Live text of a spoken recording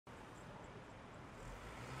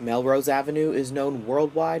Melrose Avenue is known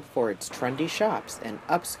worldwide for its trendy shops and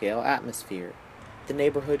upscale atmosphere. The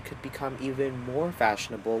neighborhood could become even more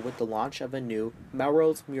fashionable with the launch of a new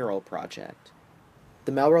Melrose mural project.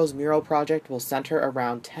 The Melrose mural project will center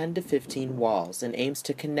around 10 to 15 walls and aims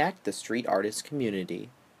to connect the street artist community.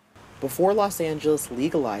 Before Los Angeles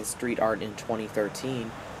legalized street art in 2013,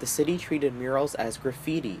 the city treated murals as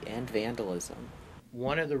graffiti and vandalism.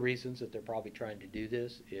 One of the reasons that they're probably trying to do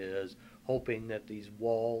this is hoping that these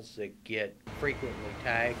walls that get frequently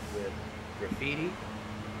tagged with graffiti,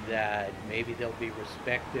 that maybe they'll be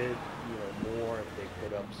respected, more if they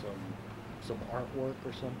put up some artwork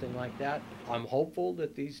or something like that. I'm hopeful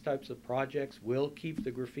that these types of projects will keep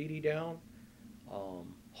the graffiti down.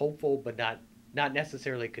 Hopeful, but not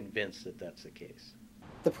necessarily convinced that that's the case.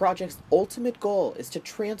 The project's ultimate goal is to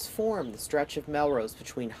transform the stretch of Melrose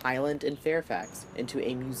between Highland and Fairfax into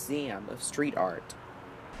a museum of street art.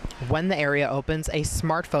 When the area opens, a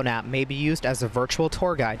smartphone app may be used as a virtual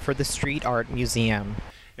tour guide for the street art museum.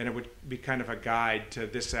 And it would be kind of a guide to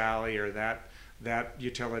this alley or that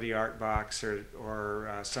utility art box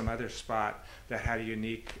or some other spot that had a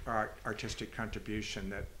unique artistic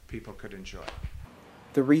contribution that people could enjoy.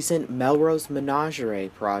 The recent Melrose Menagerie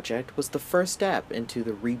project was the first step into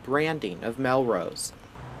the rebranding of Melrose.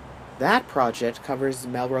 That project covers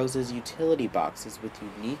Melrose's utility boxes with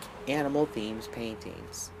unique animal-themed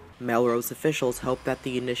paintings. Melrose officials hope that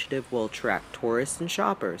the initiative will attract tourists and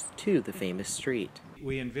shoppers to the famous street.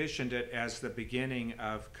 We envisioned it as the beginning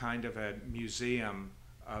of kind of a museum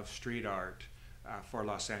of street art for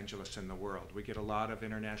Los Angeles and the world. We get a lot of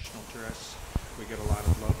international tourists, we get a lot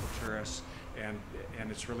of local tourists, and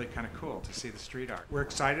it's really kind of cool to see the street art. We're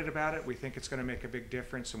excited about it. We think it's going to make a big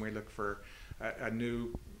difference, and we look for a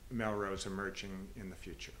new Melrose emerging in the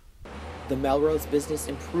future. The Melrose Business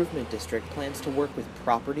Improvement District plans to work with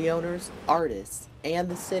property owners, artists, and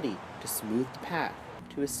the city to smooth the path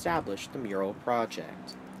to establish the mural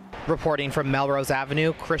project. Reporting from Melrose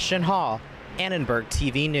Avenue, Christian Hall, Annenberg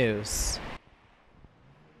TV News.